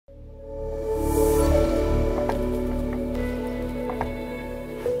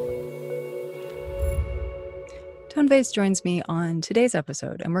Tone Vays joins me on today's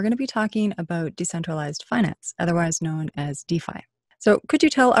episode, and we're going to be talking about decentralized finance, otherwise known as DeFi. So could you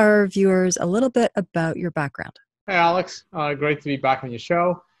tell our viewers a little bit about your background? Hey, Alex. Great to be back on your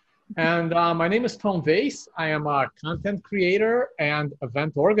show. And my name is Tone Vays. I am a content creator and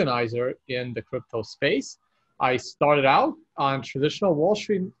event organizer in the crypto space. I started out on traditional Wall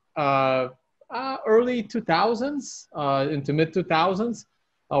Street early 2000s into mid 2000s.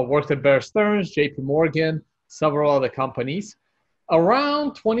 Worked at Bear Stearns, JP Morgan, several other companies.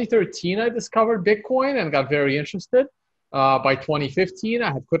 Around 2013, I discovered Bitcoin and got very interested. By 2015,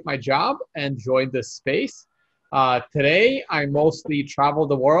 I had quit my job and joined this space. Today, I mostly travel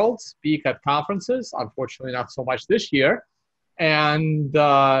the world, speak at conferences, unfortunately not so much this year, and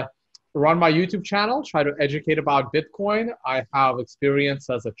run my YouTube channel, try to educate about Bitcoin. I have experience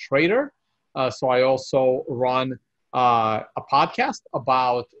as a trader, so I also run a podcast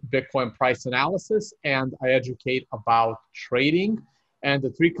about Bitcoin price analysis, and I educate about trading. And the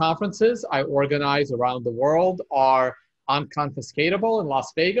three conferences I organize around the world are Unconfiscatable in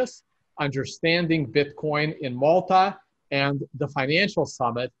Las Vegas, Understanding Bitcoin in Malta, and the Financial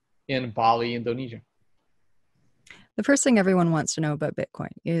Summit in Bali, Indonesia. The first thing everyone wants to know about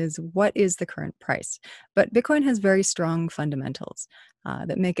Bitcoin is what is the current price? But Bitcoin has very strong fundamentals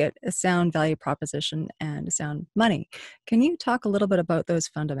that make it a sound value proposition and a sound money. Can you talk a little bit about those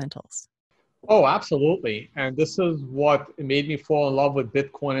fundamentals? Oh, absolutely. And this is what made me fall in love with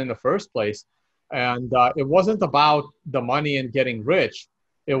Bitcoin in the first place. And it wasn't about the money and getting rich.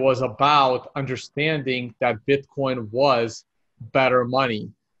 It was about understanding that Bitcoin was better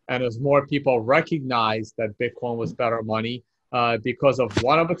money. And as more people recognized that Bitcoin was better money because of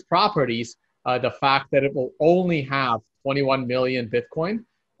one of its properties, the fact that it will only have 21 million Bitcoin.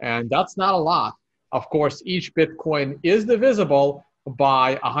 And that's not a lot. Of course, each Bitcoin is divisible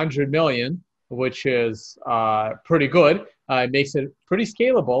by 100 million, which is pretty good. It makes it pretty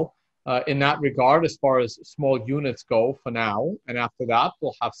scalable in that regard as far as small units go for now. And after that,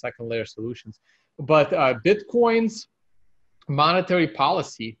 we'll have second layer solutions. But Bitcoin's monetary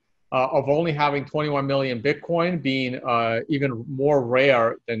policy of only having 21 million Bitcoin being even more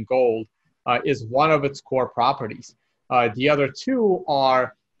rare than gold is one of its core properties. The other two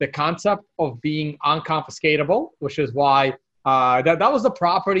are the concept of being unconfiscatable, which is why that was the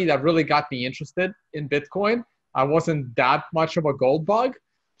property that really got me interested in Bitcoin. I wasn't that much of a gold bug.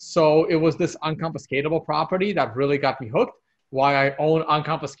 So it was this unconfiscatable property that really got me hooked, why I own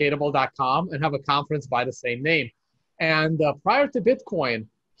unconfiscatable.com and have a conference by the same name. And prior to Bitcoin,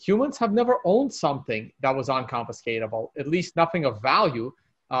 humans have never owned something that was unconfiscatable, at least nothing of value.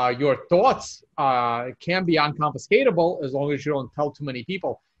 Your thoughts can be unconfiscatable as long as you don't tell too many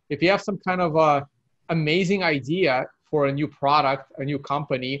people. If you have some kind of amazing idea for a new product, a new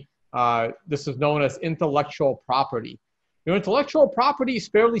company, this is known as intellectual property. Your intellectual property is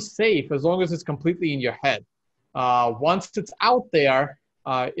fairly safe as long as it's completely in your head. Once it's out there,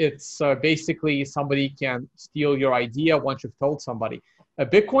 it's basically somebody can steal your idea once you've told somebody.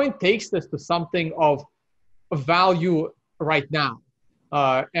 Bitcoin takes this to something of value right now,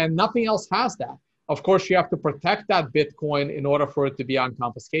 and nothing else has that. Of course, you have to protect that Bitcoin in order for it to be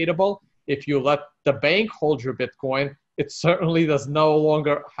unconfiscatable. If you let the bank hold your Bitcoin, it certainly does no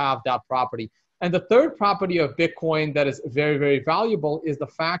longer have that property. And the third property of Bitcoin that is very, very valuable is the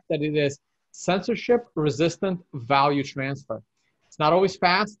fact that it is censorship-resistant value transfer. It's not always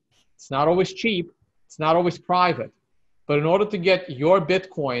fast. It's not always cheap. It's not always private. But in order to get your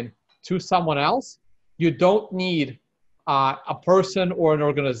Bitcoin to someone else, you don't need a person or an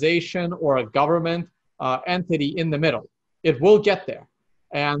organization or a government entity in the middle. It will get there.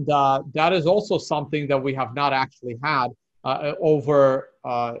 And that is also something that we have not actually had over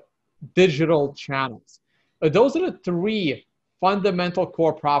digital channels. Those are the three fundamental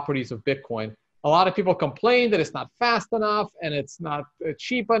core properties of Bitcoin. A lot of people complain that it's not fast enough and it's not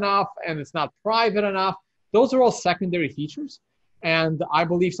cheap enough and it's not private enough. Those are all secondary features. And I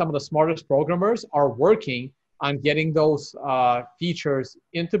believe some of the smartest programmers are working on getting those features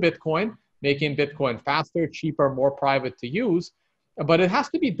into Bitcoin, making Bitcoin faster, cheaper, more private to use. But it has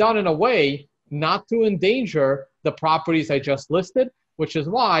to be done in a way not to endanger the properties I just listed, which is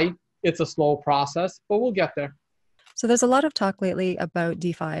why it's a slow process, but we'll get there. So there's a lot of talk lately about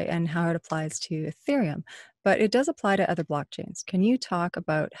DeFi and how it applies to Ethereum, but it does apply to other blockchains. Can you talk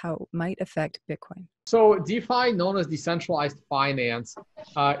about how it might affect Bitcoin? So DeFi, known as decentralized finance,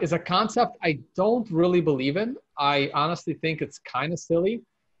 is a concept I don't really believe in. I honestly think it's kind of silly.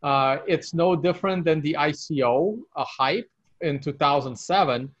 It's no different than the ICO hype in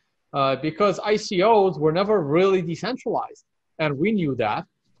 2007 because ICOs were never really decentralized. And we knew that.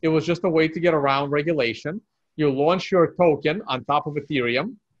 It was just a way to get around regulation. you launch your token on top of Ethereum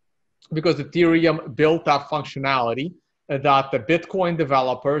because Ethereum built that functionality that the Bitcoin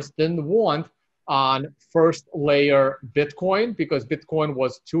developers didn't want on first layer Bitcoin because Bitcoin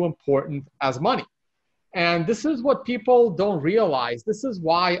was too important as money. And this is what people don't realize. This is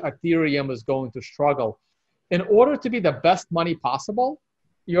why Ethereum is going to struggle. In order to be the best money possible,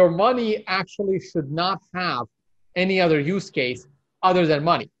 your money actually should not have any other use case other than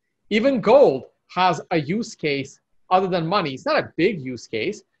money. Even gold has a use case other than money. It's not a big use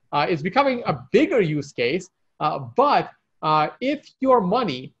case. It's becoming a bigger use case. But if your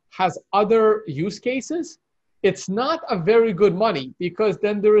money has other use cases, it's not a very good money because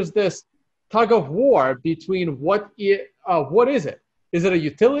then there is this tug of war between what is it? Is it a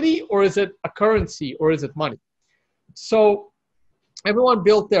utility or is it a currency or is it money? So everyone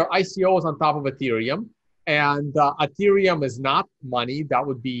built their ICOs on top of Ethereum, and Ethereum is not money. That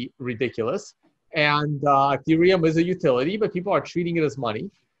would be ridiculous. And Ethereum is a utility, but people are treating it as money.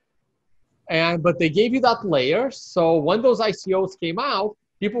 But they gave you that layer. So when those ICOs came out,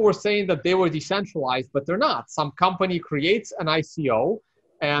 people were saying that they were decentralized, but they're not. Some company creates an ICO,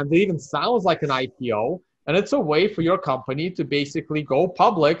 and it even sounds like an IPO. And it's a way for your company to basically go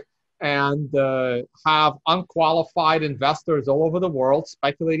public and have unqualified investors all over the world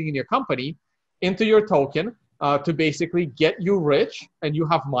speculating in your company into your token to basically get you rich and you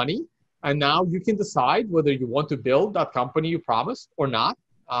have money. And now you can decide whether you want to build that company you promised or not.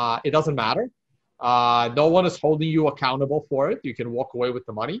 It doesn't matter. No one is holding you accountable for it. You can walk away with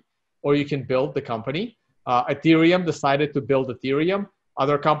the money or you can build the company. Ethereum decided to build Ethereum.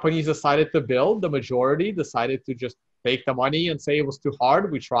 Other companies decided to build. The majority decided to just take the money and say it was too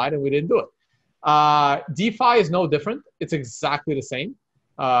hard. We tried and we didn't do it. DeFi is no different. It's exactly the same.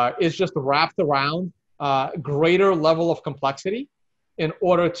 It's just wrapped around greater level of complexity in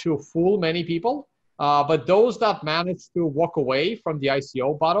order to fool many people. But those that manage to walk away from the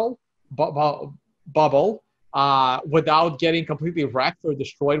ICO bubble without getting completely wrecked or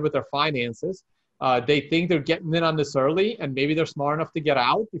destroyed with their finances, they think they're getting in on this early, and maybe they're smart enough to get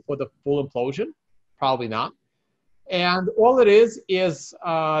out before the full implosion. Probably not. And all it is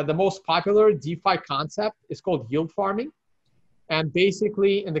the most popular DeFi concept is called yield farming. And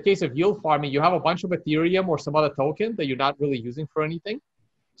basically, in the case of yield farming, you have a bunch of Ethereum or some other token that you're not really using for anything.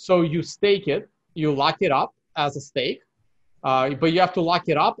 So you stake it, you lock it up as a stake, but you have to lock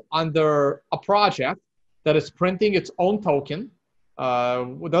it up under a project that is printing its own token.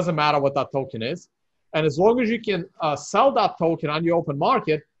 It doesn't matter what that token is. And as long as you can sell that token on the open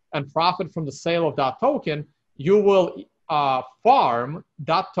market and profit from the sale of that token, you will farm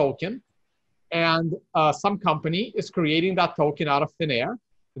that token. And some company is creating that token out of thin air.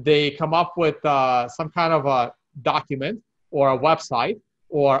 They come up with some kind of a document or a website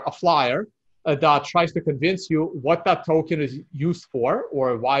or a flyer that tries to convince you what that token is used for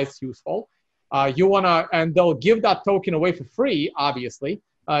or why it's useful. And they'll give that token away for free, obviously,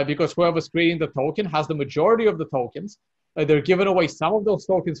 because whoever's creating the token has the majority of the tokens. They're giving away some of those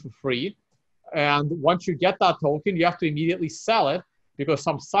tokens for free. And once you get that token, you have to immediately sell it because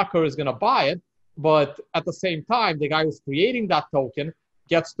some sucker is going to buy it. But at the same time, the guy who's creating that token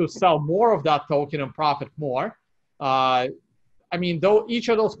gets to sell more of that token and profit more. Though each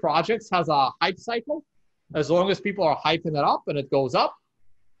of those projects has a hype cycle, as long as people are hyping it up and it goes up,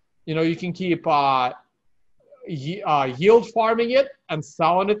 you can keep yield farming it and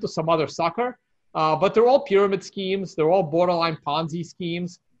selling it to some other sucker. But they're all pyramid schemes. They're all borderline Ponzi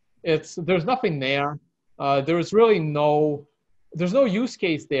schemes. There's nothing there. There's no use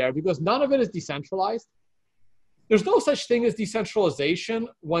case there because none of it is decentralized. There's no such thing as decentralization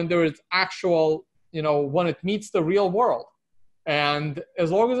when there is actual, when it meets the real world. And as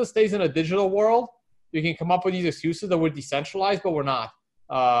long as it stays in a digital world, you can come up with these excuses that we're decentralized, but we're not.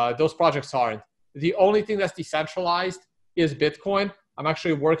 Those projects aren't. The only thing that's decentralized is Bitcoin. I'm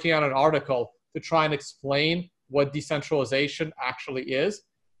actually working on an article to try and explain what decentralization actually is.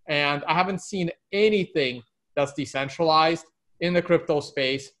 And I haven't seen anything that's decentralized in the crypto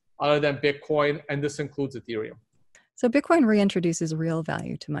space other than Bitcoin, and this includes Ethereum. So Bitcoin reintroduces real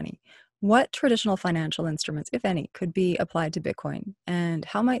value to money. What traditional financial instruments, if any, could be applied to Bitcoin? And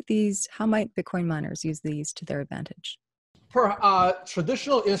how might Bitcoin miners use these to their advantage?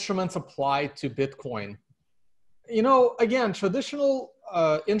 Traditional instruments apply to Bitcoin. Again, traditional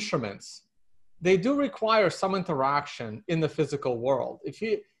instruments, they do require some interaction in the physical world.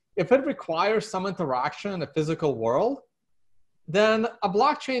 If it requires some interaction in the physical world, then a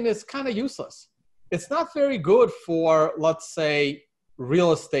blockchain is kind of useless. It's not very good for, let's say,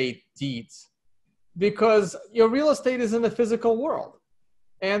 real estate deeds because your real estate is in the physical world.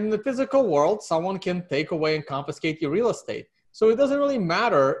 And in the physical world, someone can take away and confiscate your real estate. So it doesn't really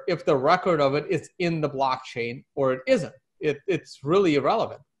matter if the record of it is in the blockchain or it isn't. It's really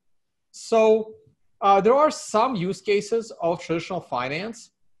irrelevant. So there are some use cases of traditional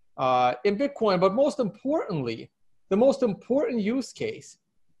finance in Bitcoin, but most importantly, the most important use case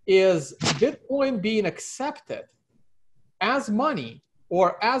is Bitcoin being accepted as money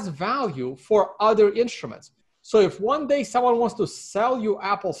or as value for other instruments. So if one day someone wants to sell you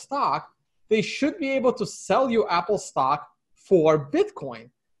Apple stock, they should be able to sell you Apple stock for Bitcoin.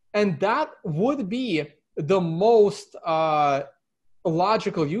 And that would be the most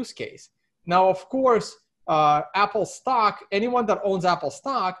logical use case. Now, of course, Apple stock, anyone that owns Apple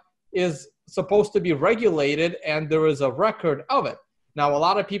stock is supposed to be regulated and there is a record of it. Now, a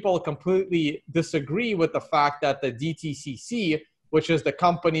lot of people completely disagree with the fact that the DTCC, which is the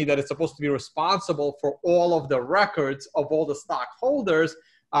company that is supposed to be responsible for all of the records of all the stockholders,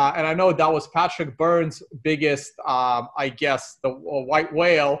 and I know that was Patrick Byrne's biggest, I guess, the white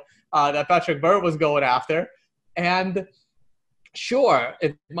whale that Patrick Byrne was going after. And sure,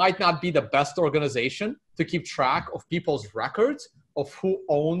 it might not be the best organization to keep track of people's records of who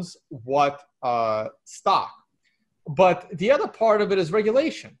owns what stock. But the other part of it is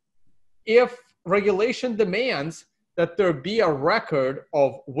regulation. If regulation demands that there be a record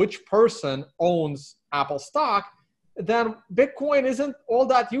of which person owns Apple stock, then Bitcoin isn't all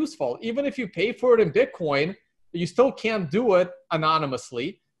that useful. Even if you pay for it in Bitcoin, you still can't do it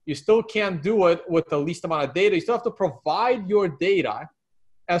anonymously. You still can't do it with the least amount of data. You still have to provide your data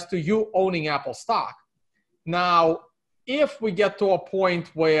as to you owning Apple stock. Now, if we get to a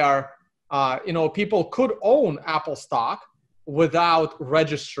point where people could own Apple stock without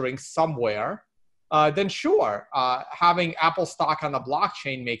registering somewhere, then sure, having Apple stock on the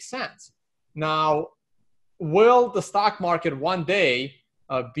blockchain makes sense. Now, will the stock market one day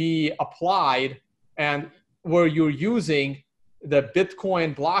be applied and where you're using the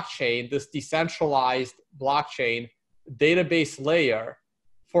Bitcoin blockchain, this decentralized blockchain database layer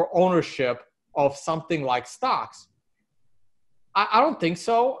for ownership of something like stocks? I don't think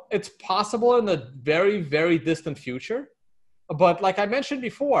so. It's possible in the very, very distant future. But like I mentioned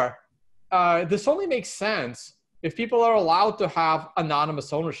before, this only makes sense if people are allowed to have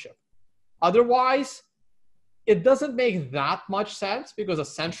anonymous ownership. Otherwise, it doesn't make that much sense because a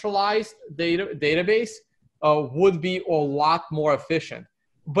centralized database would be a lot more efficient.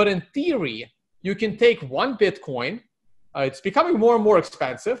 But in theory, you can take one Bitcoin. It's becoming more and more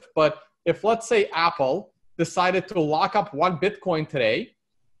expensive. But if, let's say, Apple decided to lock up one Bitcoin today,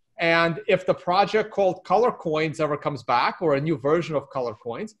 and if the project called Color Coins ever comes back, or a new version of Color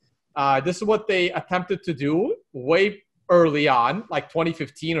Coins, this is what they attempted to do way early on, like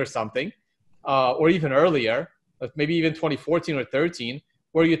 2015 or something, or even earlier, maybe even 2014 or 13,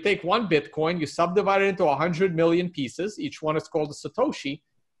 where you take one Bitcoin, you subdivide it into 100 million pieces, each one is called a Satoshi,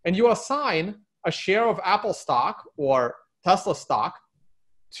 and you assign a share of Apple stock or Tesla stock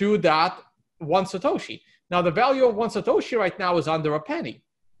to that one Satoshi. Now, the value of one Satoshi right now is under a penny.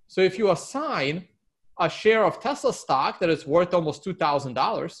 So if you assign a share of Tesla stock that is worth almost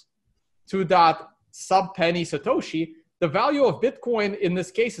 $2,000 to that sub-penny Satoshi, the value of Bitcoin in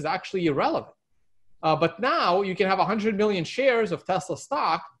this case is actually irrelevant. But now you can have 100 million shares of Tesla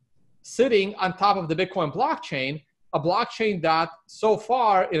stock sitting on top of the Bitcoin blockchain, a blockchain that so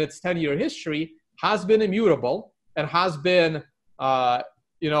far in its 10-year history has been immutable and has been, up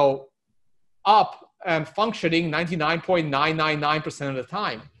and functioning 99.999% of the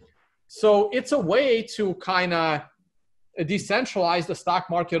time. So it's a way to kind of decentralize the stock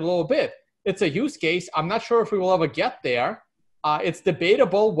market a little bit. It's a use case. I'm not sure if we will ever get there. It's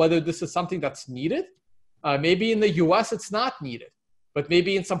debatable whether this is something that's needed. Maybe in the US it's not needed, but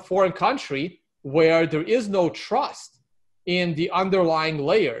maybe in some foreign country where there is no trust in the underlying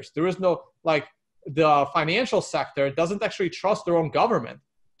layers. There is no, like the financial sector doesn't actually trust their own government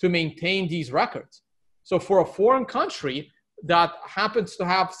to maintain these records. So for a foreign country that happens to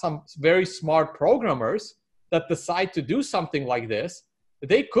have some very smart programmers that decide to do something like this,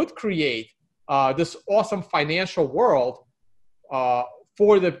 they could create this awesome financial world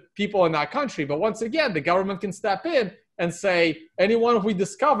for the people in that country. But once again, the government can step in and say, anyone we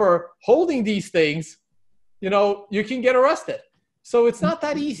discover holding these things, you can get arrested. So it's not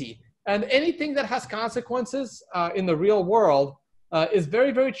that easy. And anything that has consequences in the real world is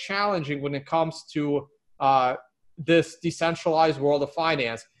very, very challenging when it comes to this decentralized world of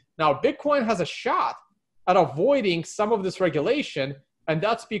finance. Now, Bitcoin has a shot at avoiding some of this regulation, and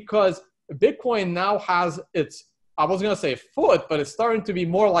that's because Bitcoin now has its, I was going to say foot, but it's starting to be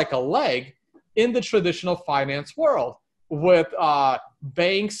more like a leg in the traditional finance world. with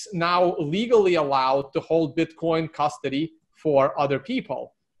banks now legally allowed to hold Bitcoin custody for other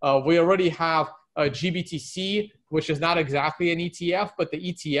people. We already have GBTC, which is not exactly an ETF, but the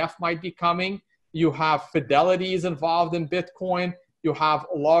ETF might be coming. You have Fidelity is involved in Bitcoin. You have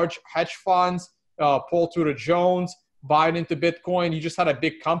large hedge funds, Paul Tudor Jones, buying into Bitcoin. You just had a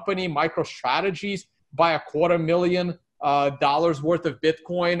big company, MicroStrategies, buy $250,000 worth of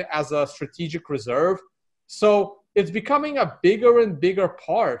Bitcoin as a strategic reserve. So it's becoming a bigger and bigger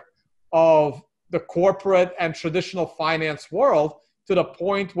part of the corporate and traditional finance world, to the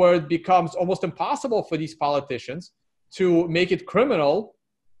point where it becomes almost impossible for these politicians to make it criminal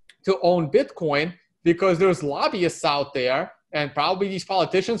to own Bitcoin, because there's lobbyists out there, and probably these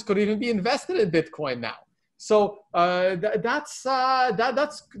politicians could even be invested in Bitcoin now. So that's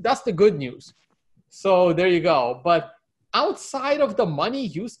the good news. So there you go. But outside of the money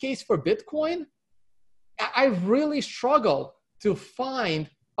use case for Bitcoin, I really struggle to find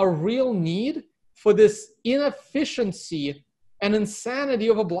a real need for this inefficiency and insanity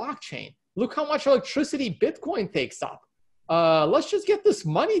of a blockchain. Look how much electricity Bitcoin takes up. Let's just get this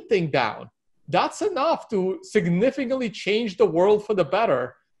money thing down. That's enough to significantly change the world for the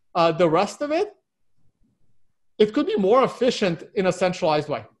better. The rest of it, it could be more efficient in a centralized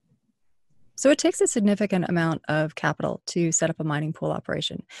way. So it takes a significant amount of capital to set up a mining pool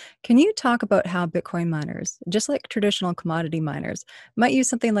operation. Can you talk about how Bitcoin miners, just like traditional commodity miners, might use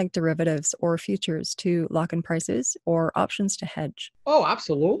something like derivatives or futures to lock in prices, or options to hedge? Oh,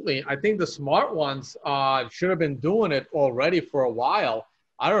 absolutely. I think the smart ones should have been doing it already for a while.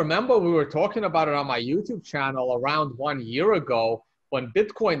 I remember we were talking about it on my YouTube channel around 1 year ago, when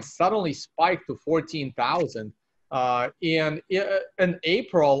Bitcoin suddenly spiked to 14,000. In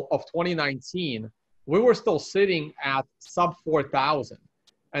April of 2019, we were still sitting at sub 4,000.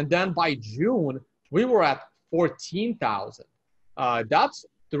 And then by June, we were at 14,000. That's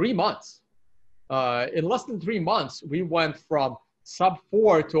 3 months. In less than 3 months, we went from sub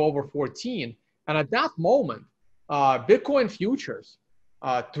 4 to over 14. And at that moment, Bitcoin futures,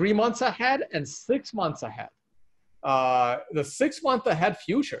 3 months ahead and 6 months ahead. The 6 month ahead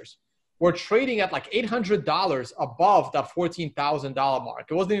futures were trading at like $800 above that $14,000 mark.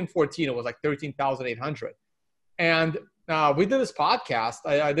 It wasn't even 14, it was like 13,800. And we did this podcast.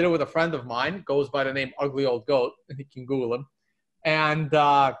 I did it with a friend of mine, goes by the name Ugly Old Goat. You can Google him. And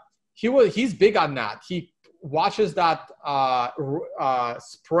he's big on that. He watches that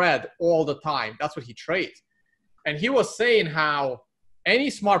spread all the time. That's what he trades. And he was saying how any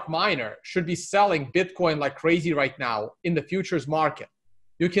smart miner should be selling Bitcoin like crazy right now in the futures market.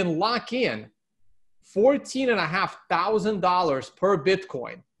 You can lock in $14,500 per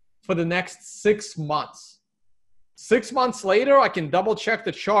Bitcoin for the next 6 months. 6 months later, I can double check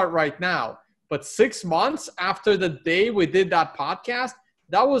the chart right now, but 6 months after the day we did that podcast,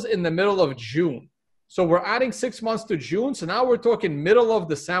 that was in the middle of June. So we're adding 6 months to June. So now we're talking middle of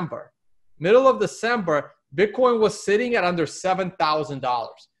December. Middle of December, Bitcoin was sitting at under $7,000.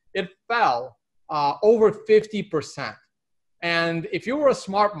 It fell over 50%. And if you were a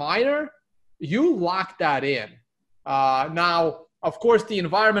smart miner, you locked that in. Now, of course, the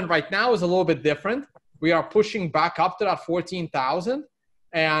environment right now is a little bit different. We are pushing back up to that 14,000,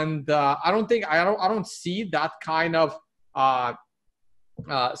 and I don't see that kind of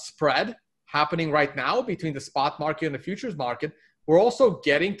spread happening right now between the spot market and the futures market. We're also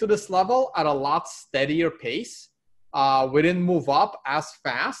getting to this level at a lot steadier pace. We didn't move up as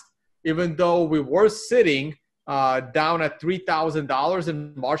fast, even though we were sitting down at $3,000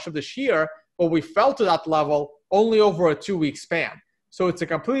 in March of this year, but we fell to that level only over a 2-week span. So it's a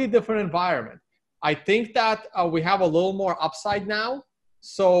completely different environment. I think that we have a little more upside now.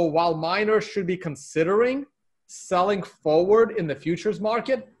 So while miners should be considering selling forward in the futures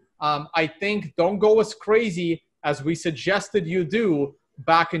market, I think don't go as crazy as we suggested you do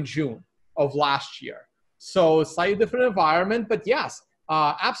back in June of last year. So slightly different environment, but yes,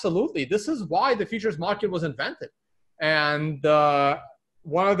 absolutely. This is why the futures market was invented. And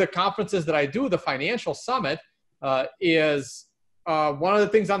one of the conferences that I do, the Financial Summit, is one of the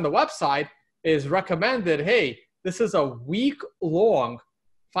things on the website is recommended, hey, this is a week-long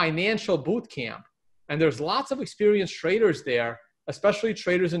financial boot camp. And there's lots of experienced traders there, especially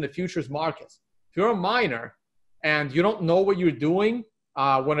traders in the futures markets. If you're a miner and you don't know what you're doing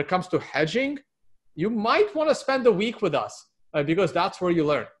when it comes to hedging, you might want to spend a week with us because that's where you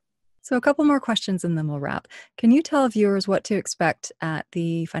learn. So a couple more questions and then we'll wrap. Can you tell viewers what to expect at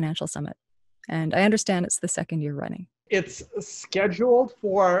the Financial Summit? And I understand it's the second year running. It's scheduled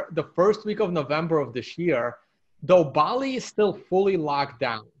for the first week of November of this year, though Bali is still fully locked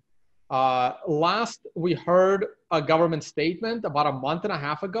down. Last we heard a government statement about a month and a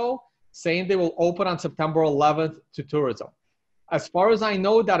half ago saying they will open on September 11th to tourism. As far as I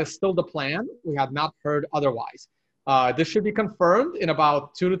know, that is still the plan. We have not heard otherwise. This should be confirmed in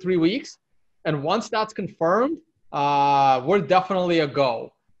about 2 to 3 weeks. And once that's confirmed, we're definitely a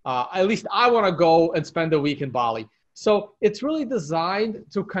go. At least I want to go and spend a week in Bali. So it's really designed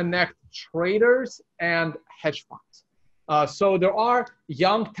to connect traders and hedge funds. So there are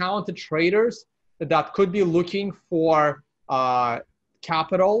young, talented traders that could be looking for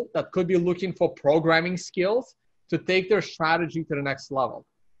capital, that could be looking for programming skills to take their strategy to the next level.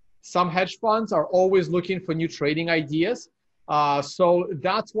 Some hedge funds are always looking for new trading ideas. So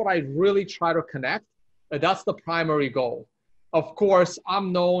that's what I really try to connect. That's the primary goal. Of course,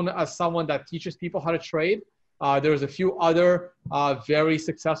 I'm known as someone that teaches people how to trade. There's a few other very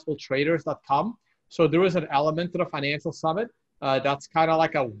successful traders that come. So there is an element to the financial summit. That's kind of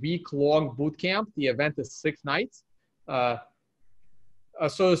like a week-long boot camp. The event is 6 nights.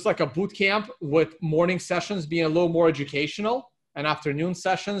 So it's like a boot camp with morning sessions being a little more educational and afternoon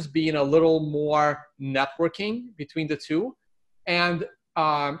sessions being a little more networking between the two. And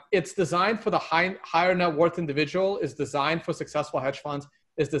it's designed for the higher net worth individual, is designed for successful hedge funds,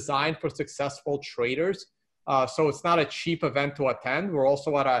 is designed for successful traders. So it's not a cheap event to attend. We're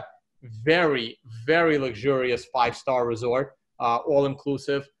also at a very, very luxurious 5-star resort, all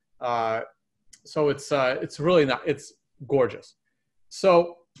inclusive. So it's really not, it's gorgeous.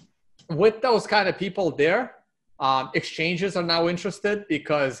 So with those kind of people there, exchanges are now interested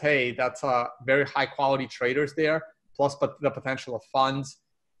because, hey, that's very high quality traders there, plus the potential of funds.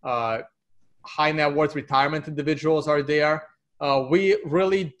 High net worth retirement individuals are there. I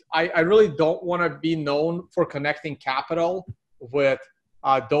really don't want to be known for connecting capital with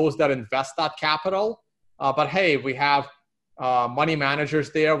those that invest that capital. But hey, we have money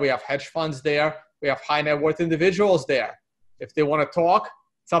managers there. We have hedge funds there. We have high net worth individuals there. If they want to talk,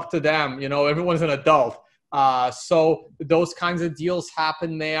 it's up to them. You know, everyone's an adult. So those kinds of deals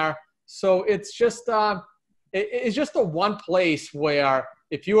happen there. So it's just it's just the one place where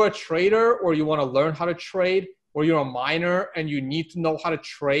if you're a trader or you want to learn how to trade, or you're a miner and you need to know how to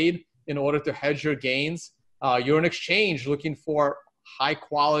trade in order to hedge your gains, you're an exchange looking for high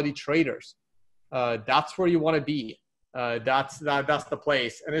quality traders. That's where you want to be. That's the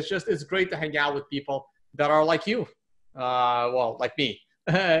place. And it's great to hang out with people that are like you. Well, like me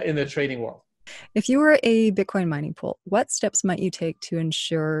in the trading world. If you were a Bitcoin mining pool, what steps might you take to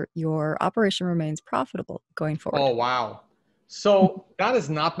ensure your operation remains profitable going forward? Oh, wow. So that is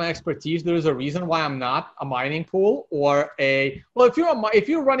not my expertise. There is a reason why I'm not a mining pool or well, if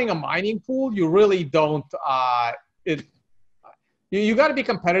you're running a mining pool, you really don't, you got to be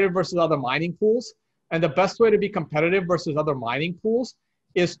competitive versus other mining pools. And the best way to be competitive versus other mining pools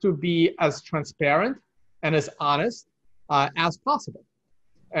is to be as transparent and as honest as possible.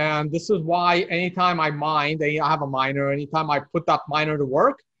 And this is why anytime I mine, I have a miner, anytime I put that miner to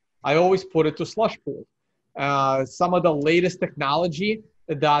work, I always put it to slush pool. Some of the latest technology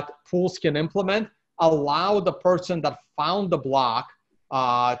that pools can implement allow the person that found the block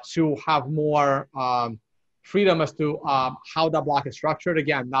to have more freedom as to how that block is structured.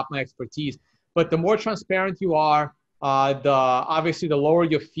 Again, not my expertise, but the more transparent you are, obviously the lower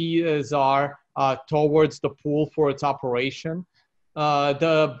your fees are towards the pool for its operation,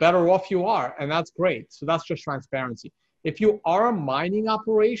 the better off you are. And that's great. So that's just transparency. If you are a mining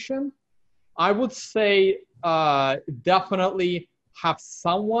operation, I would say definitely have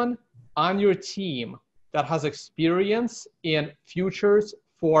someone on your team that has experience in futures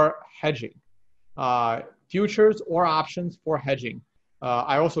for hedging, futures or options for hedging.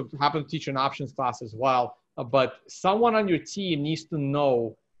 I also happen to teach an options class as well, but someone on your team needs to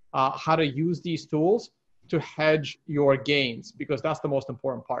know how to use these tools to hedge your gains, because that's the most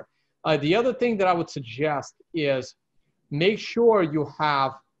important part. The other thing that I would suggest is make sure you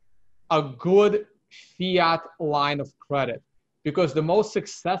have a good fiat line of credit, because the most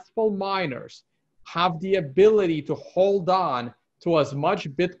successful miners have the ability to hold on to as much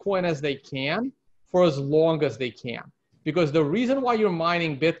Bitcoin as they can for as long as they can. Because the reason why you're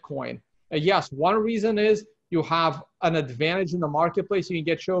mining Bitcoin, yes, one reason is you have an advantage in the marketplace. You can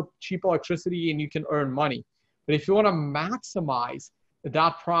get cheap electricity and you can earn money. But if you want to maximize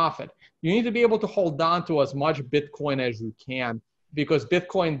that profit, you need to be able to hold on to as much Bitcoin as you can, because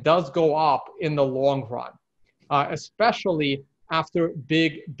Bitcoin does go up in the long run, especially after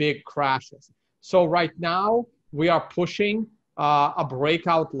big crashes. So right now we are pushing a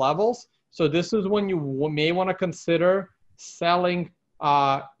breakout levels. So this is when you may want to consider selling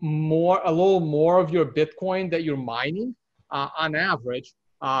a little more of your Bitcoin that you're mining on average.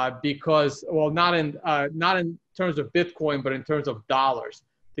 because, well, not in terms of Bitcoin, but in terms of dollars,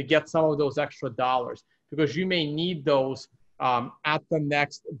 to get some of those extra dollars, because you may need those at the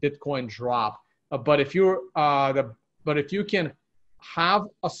next Bitcoin drop. But if you can have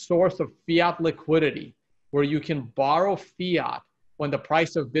a source of fiat liquidity where you can borrow fiat when the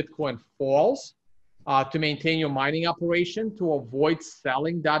price of Bitcoin falls, to maintain your mining operation, to avoid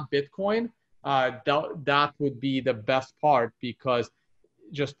selling that Bitcoin, that would be the best part, because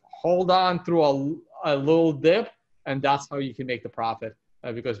just hold on through a little dip, and that's how you can make the profit,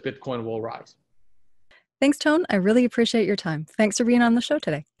 because Bitcoin will rise. Thanks, Tone. I really appreciate your time. Thanks for being on the show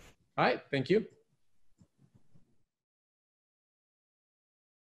today. All right, thank you.